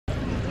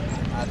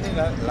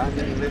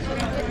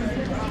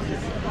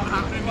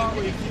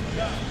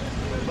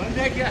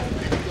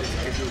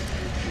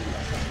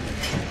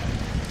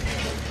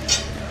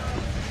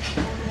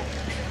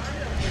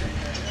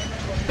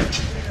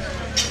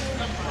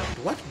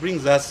What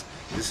brings us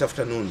this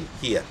afternoon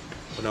here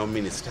on our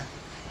minister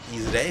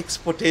is the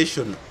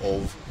exportation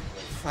of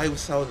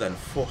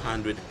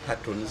 5,400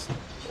 cartons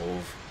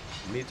of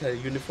military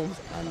uniforms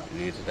and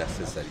related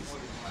accessories.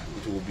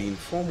 It will be in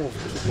form of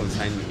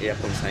two air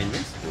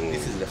consignments.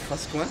 This is the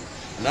first one.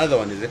 Another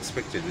one is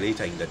expected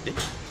later in the day.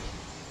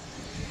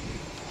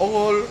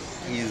 All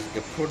is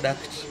a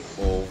product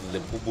of the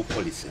Bubu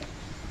policy.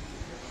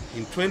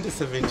 In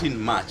 2017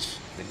 March,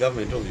 the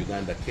government of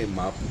Uganda came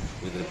up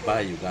with the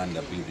Buy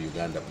Uganda, Build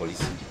Uganda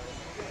policy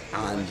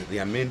and the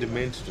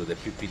amendment to the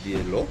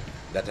PPDA law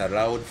that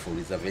allowed for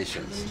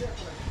reservations.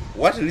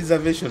 What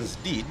reservations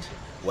did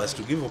was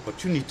to give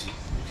opportunity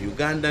to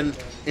Ugandan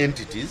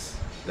entities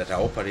that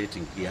are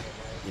operating here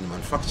in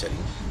manufacturing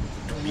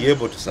to be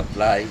able to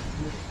supply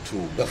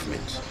to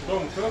government.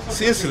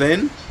 Since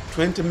then,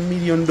 $20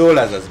 million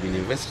has been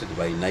invested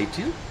by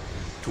NITIL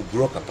to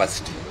grow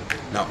capacity.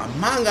 Now,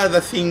 among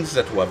other things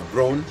that we have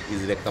grown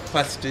is the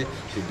capacity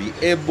to be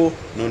able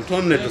not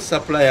only to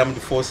supply armed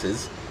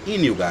forces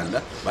in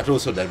Uganda, but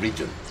also the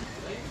region.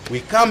 We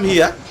come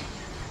here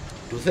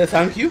to say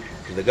thank you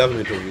to the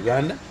government of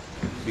Uganda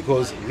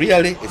because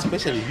really,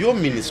 especially your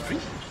ministry,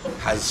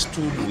 has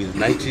stood with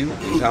NITIL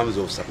in terms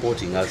of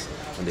supporting us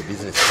on the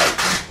business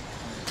side.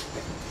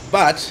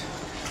 But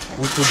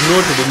we could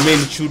not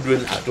remain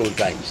children at all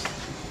times.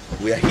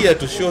 We are here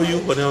to show you,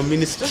 Honorable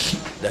Minister,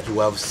 that we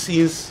have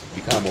since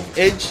become of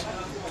age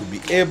to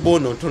be able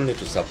not only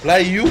to supply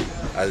you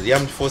as the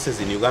armed forces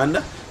in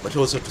Uganda, but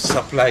also to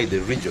supply the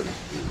region.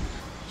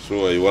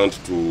 So I want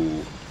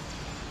to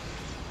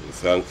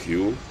thank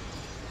you,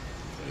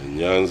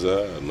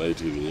 Nyanza, and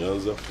NITIL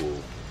Nyanza, for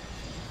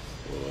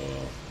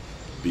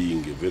being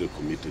a very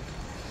committed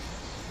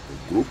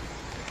group.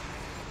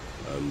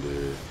 And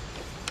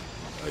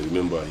I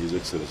remember His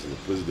Excellency the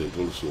President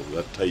also at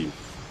that time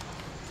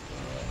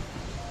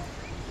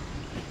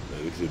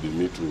directed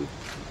me to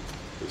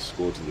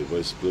escort the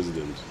Vice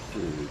President to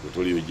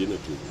Equatorial Guinea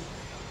to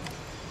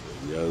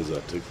Nyanza,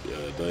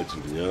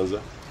 NITIL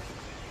Nyanza.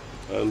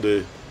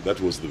 And that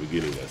was the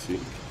beginning, I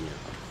think.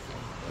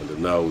 Yeah.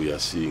 And now we are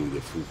seeing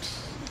the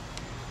fruits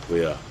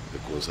where the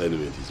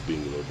consignment is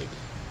being loaded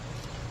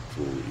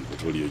to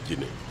Equatorial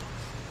Guinea.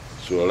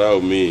 So allow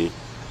me,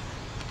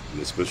 in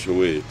a special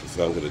way, to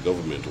thank the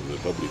government of the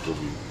Republic of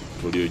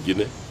Equatorial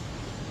Guinea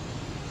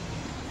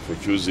for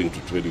choosing to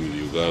trade with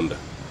Uganda.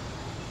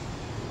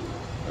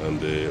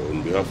 And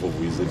on behalf of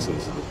His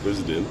Excellency the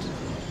President,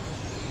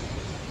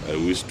 I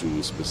wish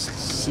to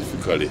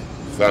specifically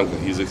thank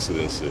His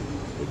Excellency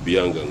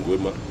Bianga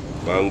Ngwema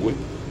Mangwe,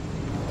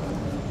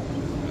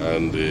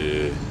 and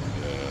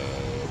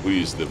who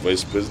is the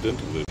Vice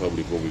President of the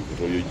Republic of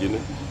Equatorial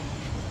Guinea,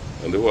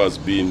 and who has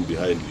been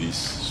behind this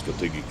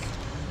strategic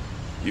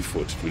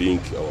effort to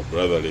link our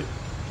brotherly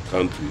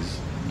countries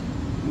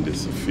in the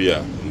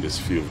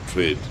sphere of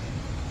trade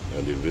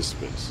and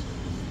investments.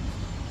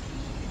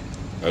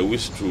 I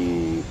wish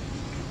to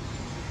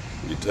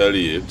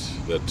retaliate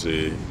that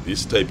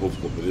this type of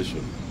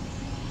cooperation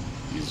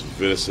is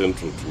very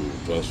central to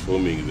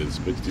transforming the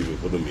respective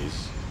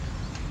economies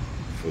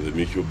for the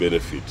mutual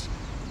benefit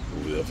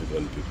of the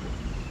African people.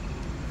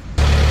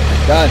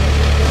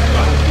 Done.